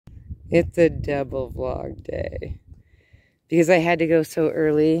It's a double vlog day. Because I had to go so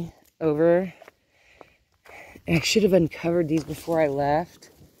early over. I should have uncovered these before I left.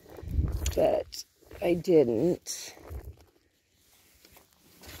 But I didn't.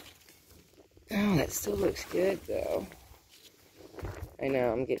 Oh, that still looks good though. I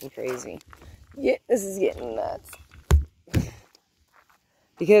know, I'm getting crazy. Yeah, this is getting nuts.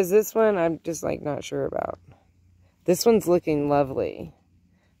 Because this one, I'm just like not sure about. This one's looking lovely.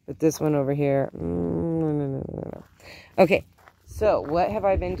 But this one over here, no. Okay, so what have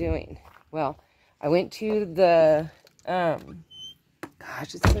I been doing? Well, I went to the,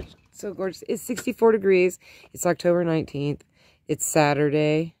 gosh, it's so gorgeous. It's 64 degrees. It's October 19th. It's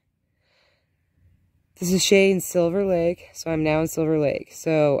Saturday. This is Shay in Silver Lake. So I'm now in Silver Lake.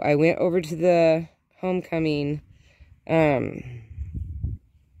 So I went over to the homecoming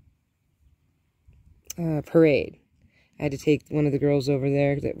parade. I had to take one of the girls over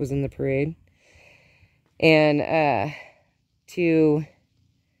there that was in the parade. And she's on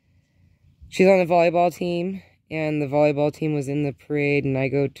the volleyball team. And the volleyball team was in the parade. And I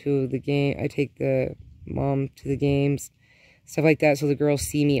go to the game. I take the mom to the games. Stuff like that. So the girls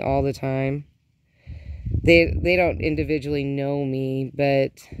see me all the time. They don't individually know me.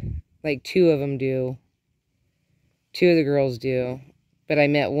 But like 2 of them do. 2 of the girls do. But I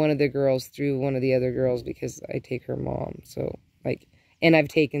met one of the girls through one of the other girls because I take her mom. So, like, and I've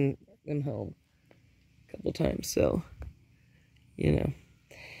taken them home a couple times. So, you know.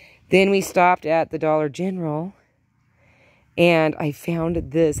 Then we stopped at the Dollar General. And I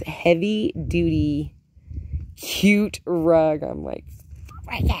found this heavy-duty, cute rug. I'm like,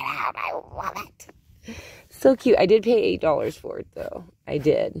 freak it out. I love it. So cute. I did pay $8 for it, though. I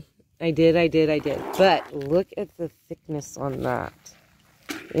did. I did. But look at the thickness on that.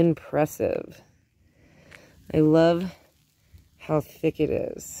 Impressive. I love how thick it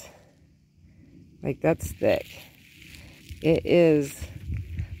is. Like, that's thick. It is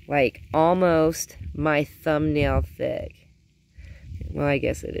like almost my thumbnail thick. Well, I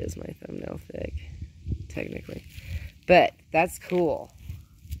guess it is my thumbnail thick, technically. But that's cool.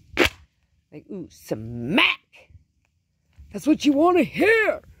 Like, ooh, smack! That's what you want to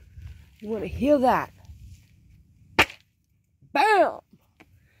hear! You want to hear that? Bam!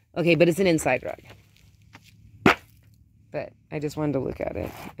 Okay, but it's an inside rug. But I just wanted to look at it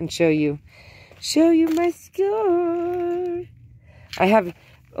and show you my scar. I have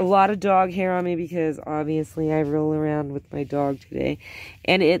a lot of dog hair on me because obviously I roll around with my dog today.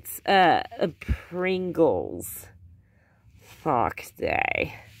 And it's a Pringles Fox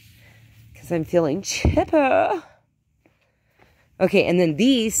Day. Because I'm feeling chipper. Okay, and then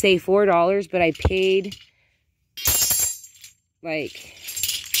these say $4, but I paid like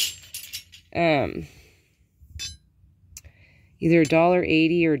either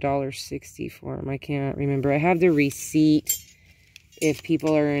 $1.80 or $1.60 for them. I can't remember. I have the receipt if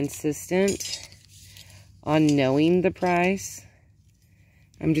people are insistent on knowing the price.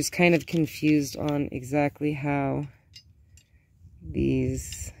 I'm just kind of confused on exactly how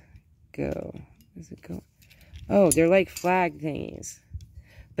these go. Does it go? Oh, they're like flag thingies.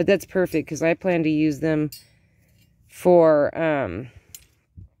 But that's perfect because I plan to use them for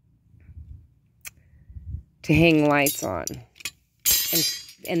to hang lights on.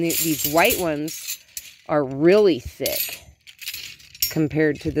 And these white ones are really thick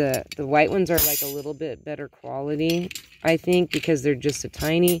compared to the white ones are like a little bit better quality, I think, because they're just a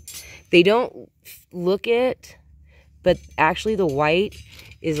tiny. They don't look it, but actually the white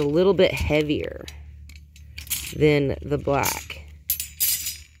is a little bit heavier than the black.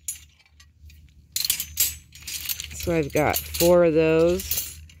 So I've got 4 of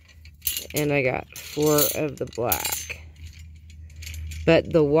those, and I got 4 of the black.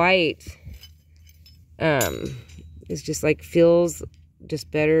 But the white is just like, feels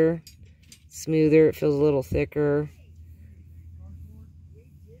just better, smoother. It feels a little thicker.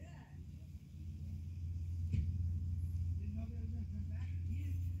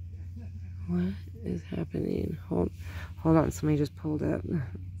 What is happening? Hold on, somebody just pulled up.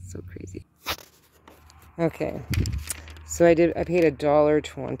 It's so crazy. Okay, so I paid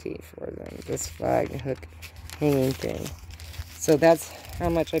 $1.20 for them, this flag hook hanging thing. So that's how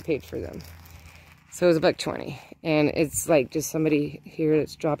much I paid for them. So it was $1.20, and it's like just somebody here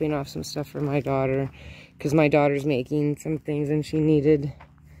that's dropping off some stuff for my daughter, because my daughter's making some things and she needed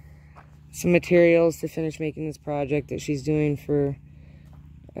some materials to finish making this project that she's doing for,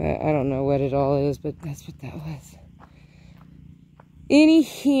 I don't know what it all is, but that's what that was.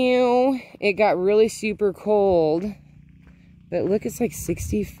 Anywho, it got really super cold, but look, it's like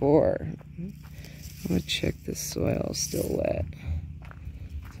 64. I'm gonna check the soil, still wet.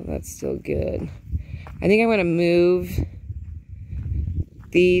 So that's still good. I think I'm going to move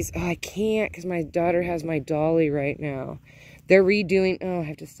these. Oh, I can't because my daughter has my dolly right now. They're redoing. Oh, I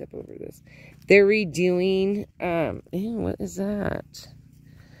have to step over this. They're redoing. Ew, what is that?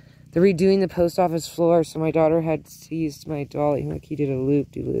 They're redoing the post office floor, so my daughter had to use my dolly. Look, he did a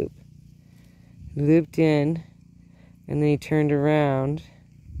loop-de-loop. Looped in, and then he turned around.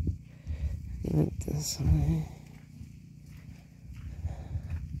 He went this way.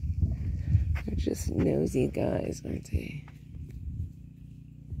 They're just nosy guys, aren't they?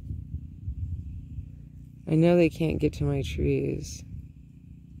 I know they can't get to my trees.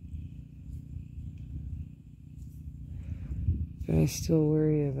 But I still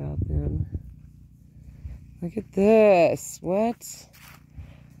worry about them. Look at this. What?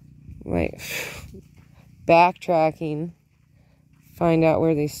 Like, backtracking. Find out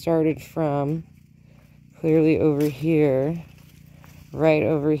where they started from. Clearly over here. Right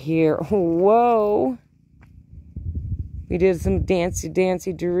over here. Whoa! We did some dancy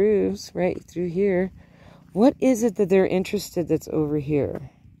doos right through here. What is it that they're interested that's over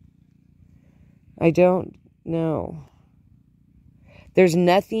here? I don't know. There's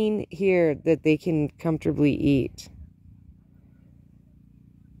nothing here that they can comfortably eat.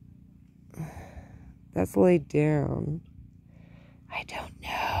 That's laid down. I don't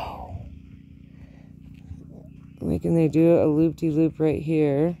know. Like, and they do a loop-de-loop right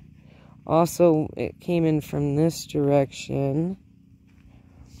here. Also, it came in from this direction.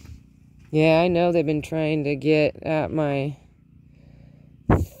 Yeah, I know they've been trying to get at my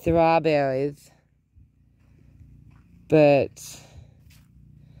strawberries, but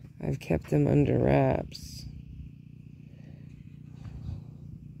I've kept them under wraps.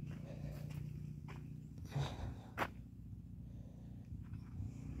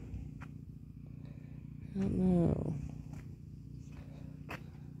 I don't know.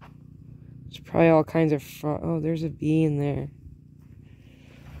 There's probably all kinds of oh, there's a bee in there.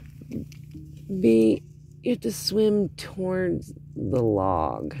 Bee, you have to swim towards the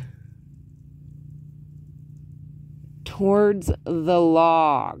log. Towards the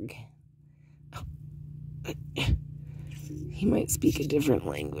log. He might speak a different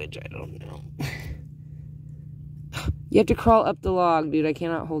language, I don't know. You have to crawl up the log, dude. I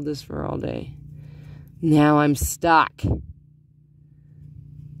cannot hold this for all day. Now I'm stuck.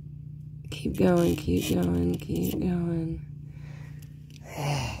 Keep going, keep going, keep going.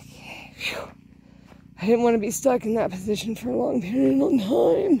 Okay. Whew. I didn't want to be stuck in that position for a long period of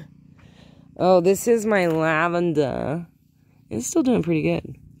time. Oh, this is my lavender. It's still doing pretty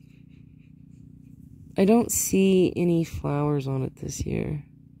good. I don't see any flowers on it this year.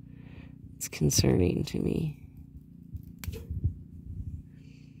 It's concerning to me.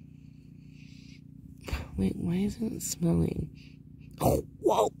 Wait, why isn't it smelling? Oh,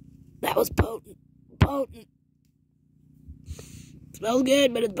 whoa! That was potent. Potent. Smells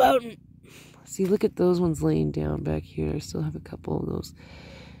good, but it's potent. See, look at those ones laying down back here. I still have a couple of those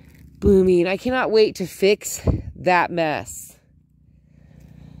blooming. I cannot wait to fix that mess.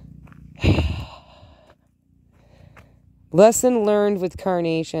 Lesson learned with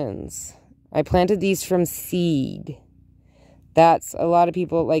carnations. I planted these from seed. That's a lot of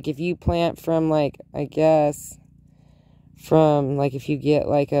people, like, if you plant from, like, I guess, from, like, if you get,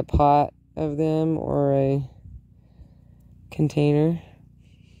 like, a pot of them or a container.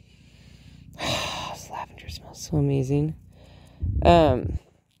 This lavender smells so amazing. I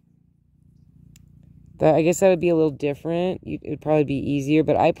guess that would be a little different. It would probably be easier,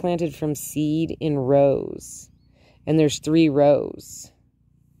 but I planted from seed in rows. And there's 3 rows.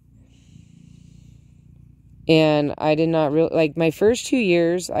 And I did not really, like, my first 2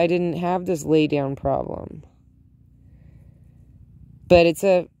 years, I didn't have this lay down problem. But it's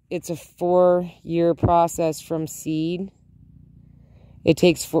a 4-year process from seed. It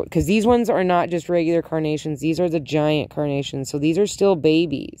takes 4, because these ones are not just regular carnations. These are the giant carnations. So these are still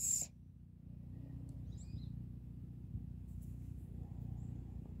babies.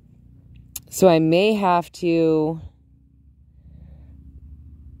 So I may have to,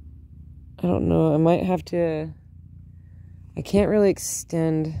 I don't know, I might have to, I can't really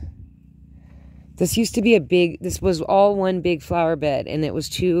extend. This used to be this was all one big flower bed, and it was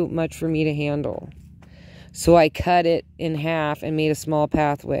too much for me to handle. So I cut it in half and made a small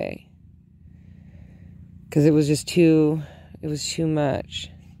pathway. Because it was just too much.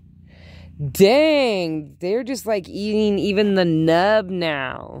 Dang, they're just like eating even the nub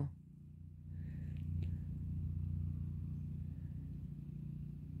now.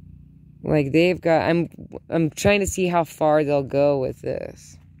 Like, they've got, I'm trying to see how far they'll go with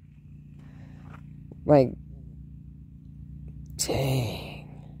this. Like, dang.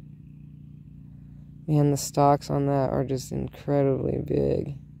 Man, the stalks on that are just incredibly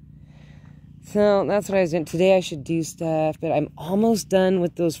big. So that's what I was doing. Today I should do stuff, but I'm almost done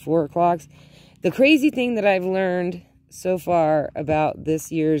with those 4 o'clocks. The crazy thing that I've learned so far about this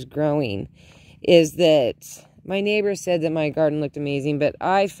year's growing is that my neighbor said that my garden looked amazing, but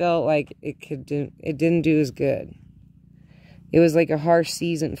I felt like it didn't do as good. It was like a harsh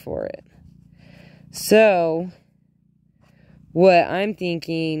season for it. So what I'm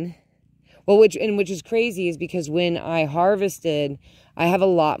thinking, well, which is crazy, is because when I harvested, I have a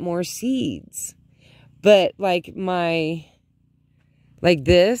lot more seeds. But like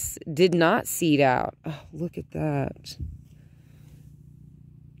this did not seed out. Oh, look at that.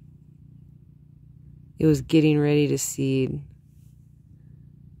 It was getting ready to seed.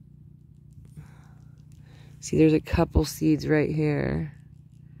 See, there's a couple seeds right here.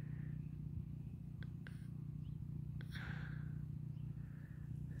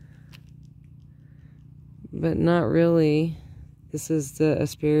 But not really. This is the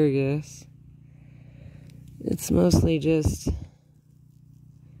asparagus. It's mostly just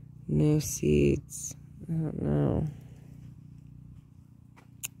no seeds. I don't know.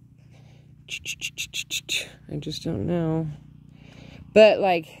 I just don't know. But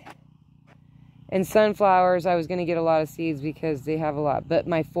like, in sunflowers, I was going to get a lot of seeds because they have a lot. But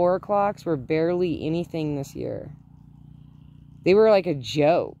my 4 o'clocks were barely anything this year. They were like a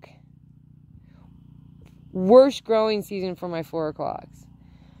joke. Worst growing season for my 4 o'clocks.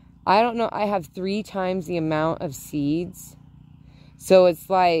 I don't know. I have 3 times the amount of seeds. So it's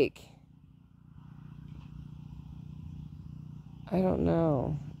like, I don't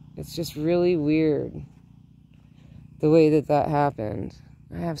know. It's just really weird the way that happened.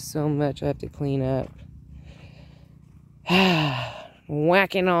 I have so much I have to clean up.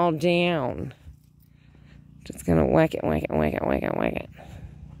 Whacking all down. Just gonna whack it, whack it, whack it, whack it, whack it.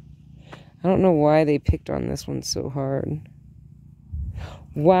 I don't know why they picked on this one so hard.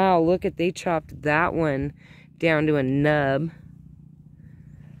 Wow, look at, they chopped that one down to a nub.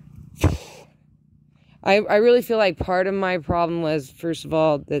 I really feel like part of my problem was, first of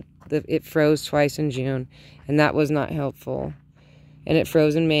all, that it froze twice in June, and that was not helpful. And it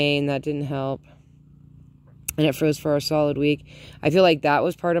froze in May, and that didn't help. And it froze for our solid week. I feel like that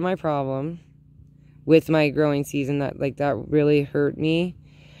was part of my problem with my growing season. That really hurt me.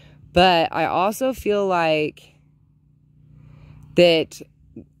 But I also feel like that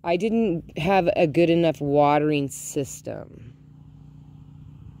I didn't have a good enough watering system.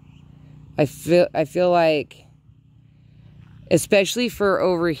 I feel like, especially for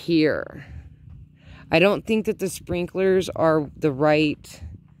over here, I don't think that the sprinklers are the right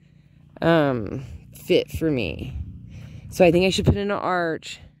fit for me. So I think I should put in an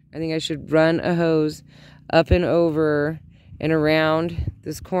arch. I think I should run a hose up and over and around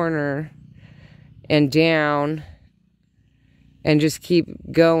this corner and down and just keep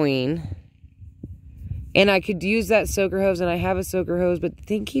going. And I could use that soaker hose, and I have a soaker hose, but the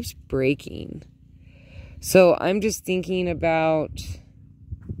thing keeps breaking. So I'm just thinking about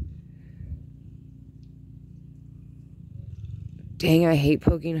dang, I hate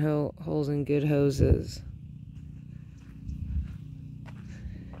poking holes in good hoses.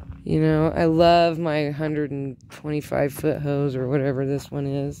 You know, I love my 125-foot hose or whatever this one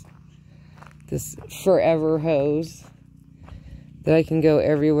is. This forever hose that I can go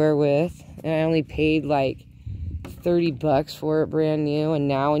everywhere with. And I only paid like $30 for it brand new. And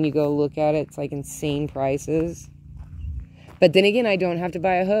now when you go look at it, it's like insane prices. But then again, I don't have to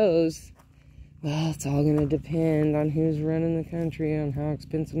buy a hose. Well, it's all going to depend on who's running the country, on how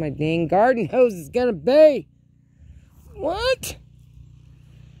expensive my dang garden hose is going to be. What?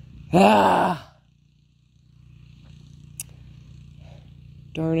 Ah!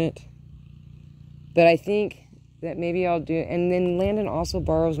 Darn it. But I think that maybe I'll do... And then Landon also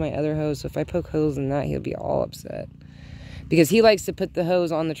borrows my other hose, so if I poke holes in that, he'll be all upset. Because he likes to put the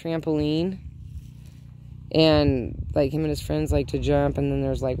hose on the trampoline. And, like, him and his friends like to jump, and then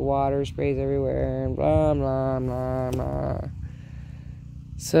there's, like, water sprays everywhere, and blah, blah, blah, blah.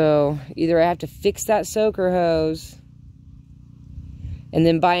 So, either I have to fix that soaker hose, and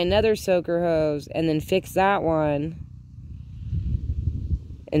then buy another soaker hose, and then fix that one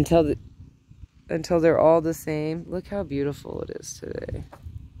until they're all the same. Look how beautiful it is today.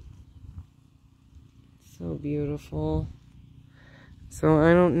 So beautiful. So,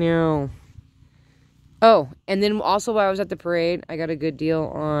 I don't know. Oh, and then also while I was at the parade, I got a good deal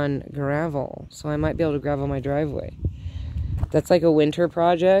on gravel. So I might be able to gravel my driveway. That's like a winter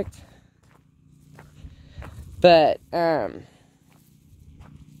project. But,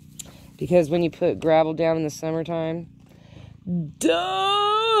 because when you put gravel down in the summertime,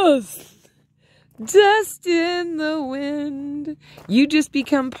 dust! Dust in the wind. You just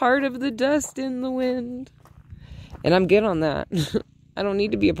become part of the dust in the wind. And I'm good on that. I don't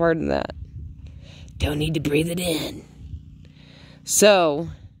need to be a part of that. Don't need to breathe it in. So,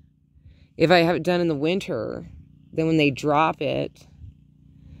 if I have it done in the winter, then when they drop it,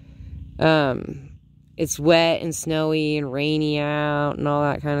 it's wet and snowy and rainy out and all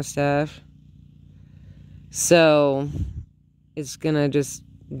that kind of stuff. So, it's gonna just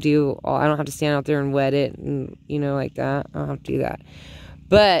do all, I don't have to stand out there and wet it and, you know, like that. I don't have to do that.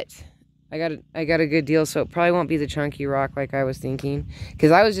 But I got a good deal, so it probably won't be the chunky rock like I was thinking,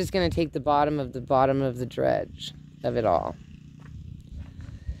 because I was just going to take the bottom of the dredge of it all.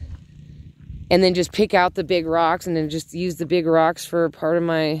 And then just pick out the big rocks and then just use the big rocks for part of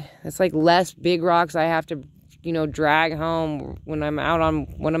my, it's like less big rocks I have to, you know, drag home when I'm out on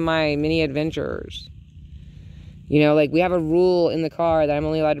one of my mini adventures. You know, like we have a rule in the car that I'm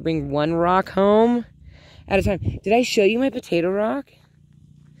only allowed to bring one rock home at a time. Did I show you my potato rock?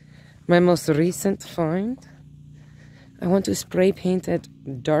 My most recent find? I want to spray paint it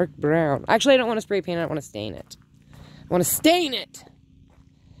dark brown. Actually, I don't want to spray paint it. I want to stain it. I want to stain it!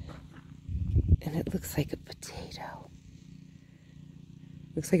 And it looks like a potato.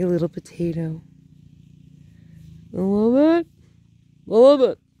 Looks like a little potato. I love it. I love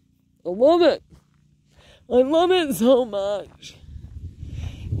it. I love it. I love it so much.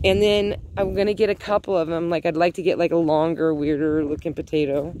 And then I'm going to get a couple of them. Like, I'd like to get like a longer, weirder looking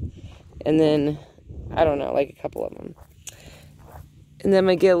potato. And then, I don't know, like a couple of them. And then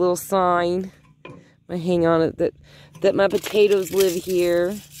I get a little sign. I hang on it that my potatoes live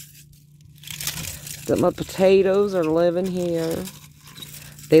here. That my potatoes are living here.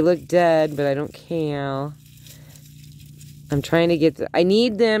 They look dead, but I don't care. I'm trying to get I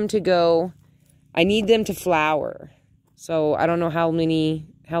need them to go. I need them to flower. So I don't know how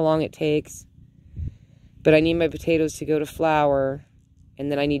long it takes. But I need my potatoes to go to flower.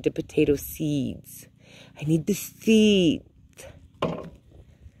 And then I need the potato seeds. I need the seeds. I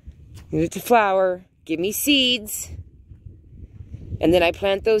need it to flower. Give me seeds. And then I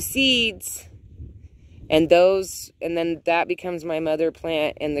plant those seeds. And then that becomes my mother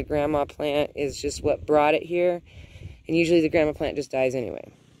plant. And the grandma plant is just what brought it here. And usually the grandma plant just dies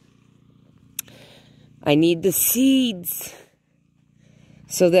anyway. I need the seeds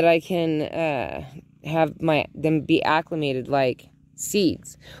so that I can have them be acclimated like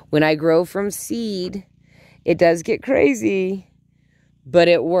seeds. When I grow from seed, it does get crazy, but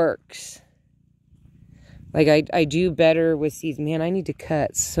it works. Like I do better with seeds. Man, I need to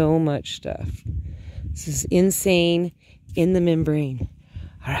cut so much stuff. This is insane in the membrane.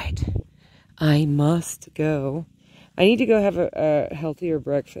 All right, I must go. I need to go have a healthier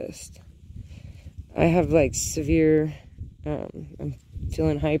breakfast. I have like severe, I'm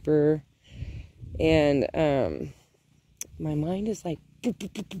feeling hyper, and my mind is like boo, boo,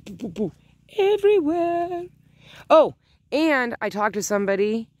 boo, boo, boo, boo, boo, everywhere. Oh, and I talked to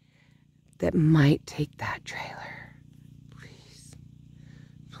somebody that might take that trailer. Please,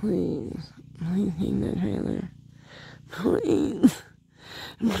 please, please take that trailer. Please,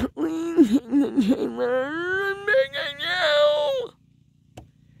 please take the trailer. I'm begging you.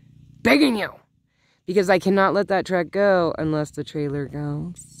 Begging you. Because I cannot let that truck go unless the trailer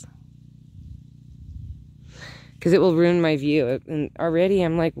goes. Because it will ruin my view. And already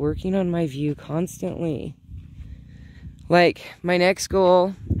I'm like working on my view constantly. Like my next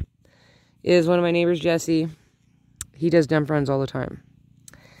goal is one of my neighbors, Jesse. He does dump runs all the time.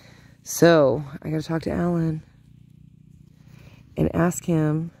 So I got to talk to Alan and ask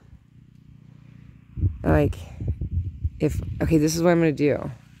him, like, okay, this is what I'm going to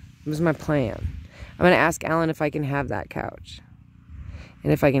do. This is my plan. I'm going to ask Alan if I can have that couch.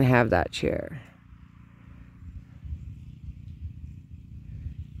 And if I can have that chair.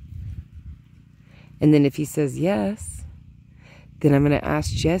 And then if he says yes, then I'm going to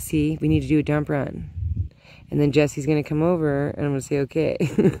ask Jesse, we need to do a dump run. And then Jesse's going to come over and I'm going to say, okay.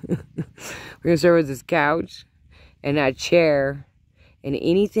 We're going to start with this couch and that chair and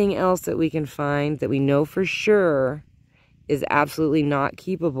anything else that we can find that we know for sure is absolutely not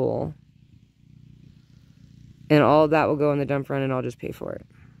keepable. And all of that will go in the dump run and I'll just pay for it.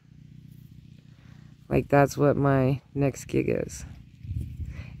 Like, that's what my next gig is.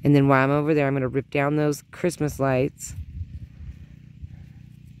 And then while I'm over there, I'm going to rip down those Christmas lights.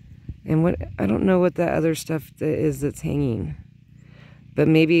 And I don't know what that other stuff is that's hanging. But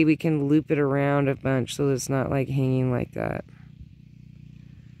maybe we can loop it around a bunch so that it's not like hanging like that.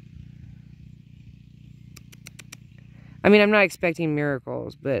 I mean, I'm not expecting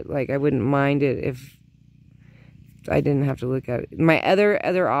miracles, but like I wouldn't mind it if I didn't have to look at it. My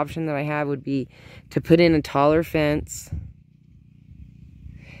other option that I have would be to put in a taller fence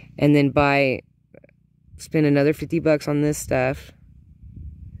and then spend another $50 on this stuff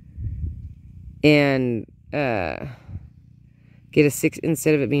and get a 6,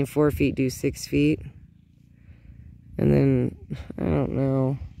 instead of it being 4 feet, do 6 feet. And then, I don't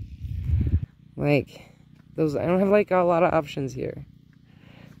know, like, those, I don't have like a lot of options here.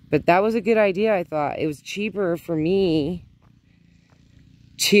 But that was a good idea, I thought. It was cheaper for me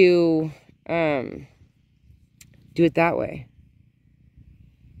to do it that way.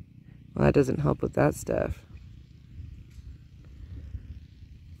 Well, that doesn't help with that stuff.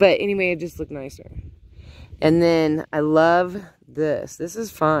 But anyway, it just looked nicer. And then I love this. This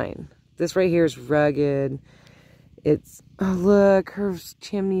is fine. This right here is rugged. It's, oh look, her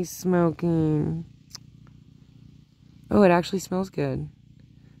chimney's smoking. Oh, it actually smells good.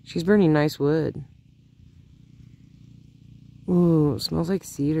 She's burning nice wood. Ooh, it smells like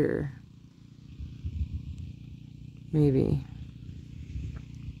cedar. Maybe.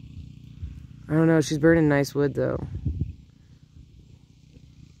 I don't know, she's burning nice wood though.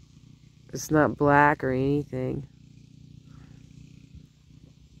 It's not black or anything.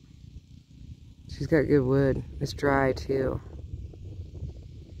 She's got good wood. It's dry too.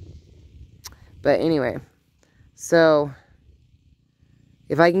 But anyway, so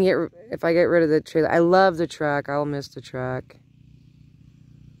if I get rid of the trailer, I love the truck. I'll miss the truck.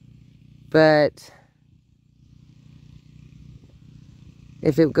 But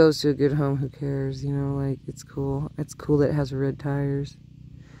if it goes to a good home, who cares? You know, like, it's cool. It's cool that it has red tires.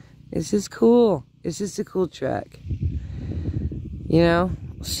 It's just cool. It's just a cool truck. You know?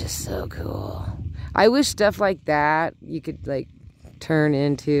 It's just so cool. I wish stuff like that you could, like, turn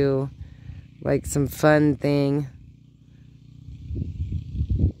into, like, some fun thing.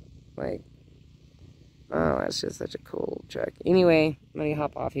 Like, oh, that's just such a cool truck. Anyway, I'm going to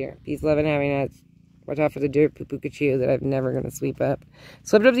hop off here. Peace, love, and happiness. Watch out for the dirt poo-poo-ka-choo that I'm never going to sweep up.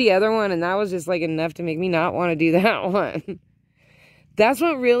 Swept up the other one, and that was just, like, enough to make me not want to do that one. That's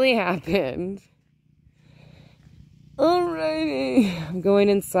what really happened. Alrighty. I'm going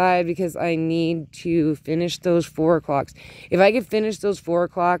inside because I need to finish those 4 o'clocks. If I can finish those 4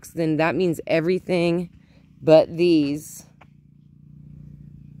 o'clocks, then that means everything but these.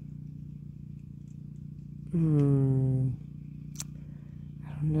 I don't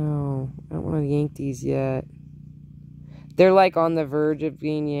know. I don't want to yank these yet. They're like on the verge of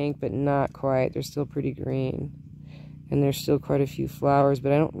being yanked, but not quite. They're still pretty green. And there's still quite a few flowers,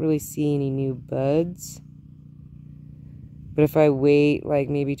 but I don't really see any new buds. But if I wait like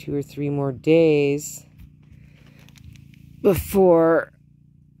maybe 2 or 3 more days before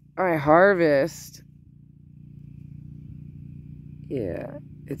I harvest, yeah,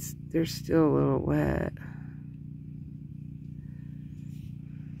 they're still a little wet.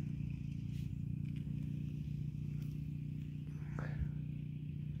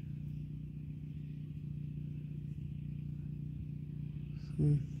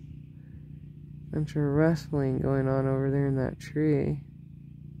 Bunch of rustling going on over there in that tree.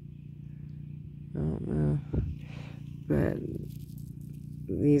 I don't know. But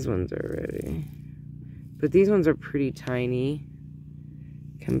these ones are ready. But these ones are pretty tiny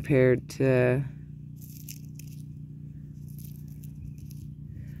compared to...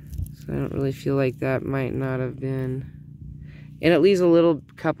 So I don't really feel like that might not have been... And it leaves a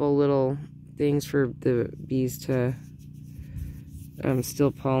couple little things for the bees to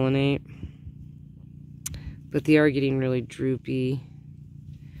still pollinate. But they are getting really droopy.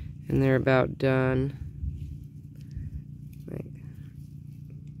 And they're about done. Like,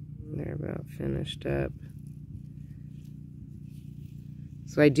 they're about finished up.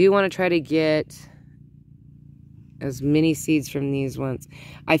 So I do want to try to get as many seeds from these ones.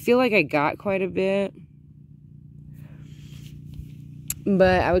 I feel like I got quite a bit.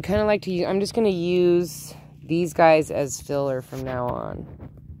 But I would kind of like to use... I'm just going to use these guys as filler from now on.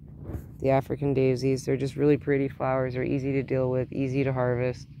 The African daisies. They're just really pretty flowers. They're easy to deal with, easy to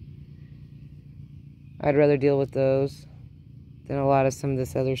harvest. I'd rather deal with those than a lot of some of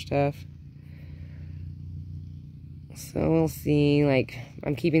this other stuff. So we'll see. Like,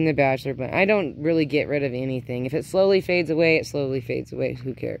 I'm keeping the bachelor, but I don't really get rid of anything. If it slowly fades away, it slowly fades away.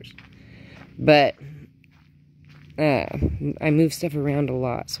 Who cares? But I move stuff around a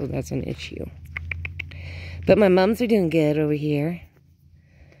lot, so that's an issue. But my mums are doing good over here.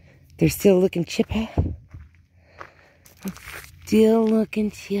 They're still looking chipper. Still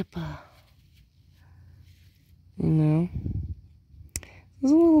looking chipper. You know?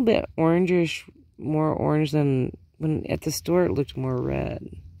 It's a little bit orangish, more orange than when at the store it looked more red.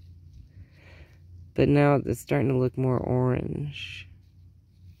 But now it's starting to look more orange.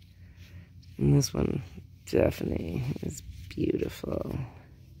 And this one definitely is beautiful.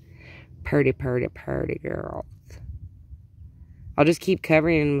 Party, party, party, girls. I'll just keep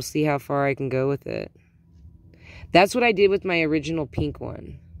covering and we'll see how far I can go with it. That's what I did with my original pink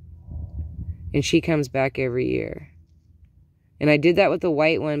one. And she comes back every year. And I did that with the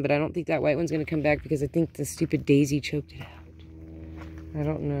white one, but I don't think that white one's going to come back because I think the stupid daisy choked it out. I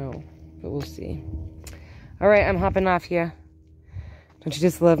don't know, but we'll see. All right, I'm hopping off here. Don't you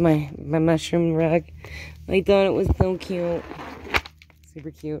just love my mushroom rug? I thought it was so cute.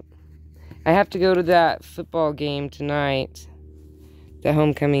 Super cute. I have to go to that football game tonight. The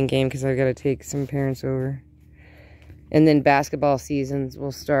homecoming game, because I've got to take some parents over. And then basketball seasons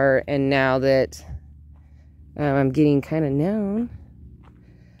will start. And now that I'm getting kind of known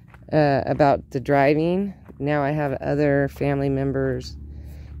about the driving, now I have other family members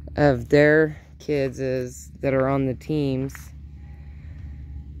of their kids that are on the teams.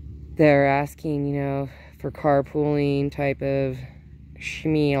 They're asking, you know, for carpooling type of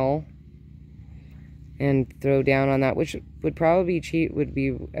schmeal and throw down on that, which would probably be cheap, would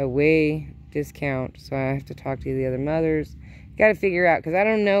be a way discount. So I have to talk to the other mothers. Got to figure out, because I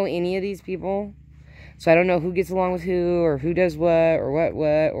don't know any of these people. So I don't know who gets along with who, or who does what, or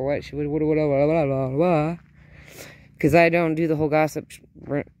what she would, blah. Because I don't do the whole gossip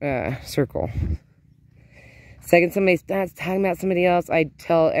circle. Second somebody starts talking about somebody else, I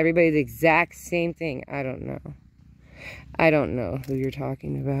tell everybody the exact same thing. I don't know. I don't know who you're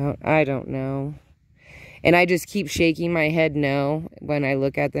talking about. I don't know. And I just keep shaking my head no when I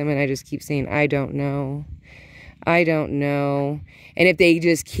look at them, and I just keep saying, I don't know. I don't know. And if they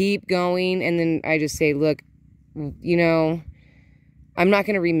just keep going, and then I just say, look, you know, I'm not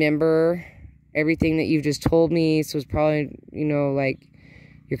going to remember everything that you've just told me, so it's probably, you know, like,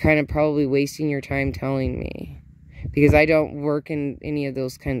 you're kind of probably wasting your time telling me. Because I don't work in any of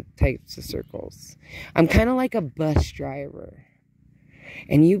those types of circles. I'm kind of like a bus driver.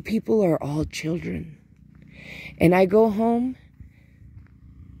 And you people are all children. And I go home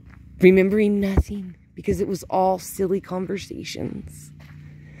remembering nothing. Because it was all silly conversations.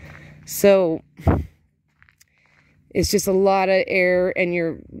 So it's just a lot of air,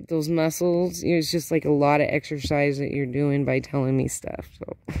 and those muscles, it's just like a lot of exercise that you're doing by telling me stuff.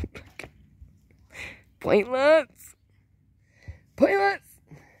 So pointless. Pointless.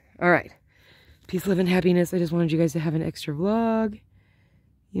 All right. Peace, love, and happiness. I just wanted you guys to have an extra vlog.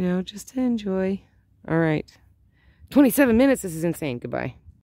 You know, just to enjoy. All right. 27 minutes. This is insane. Goodbye.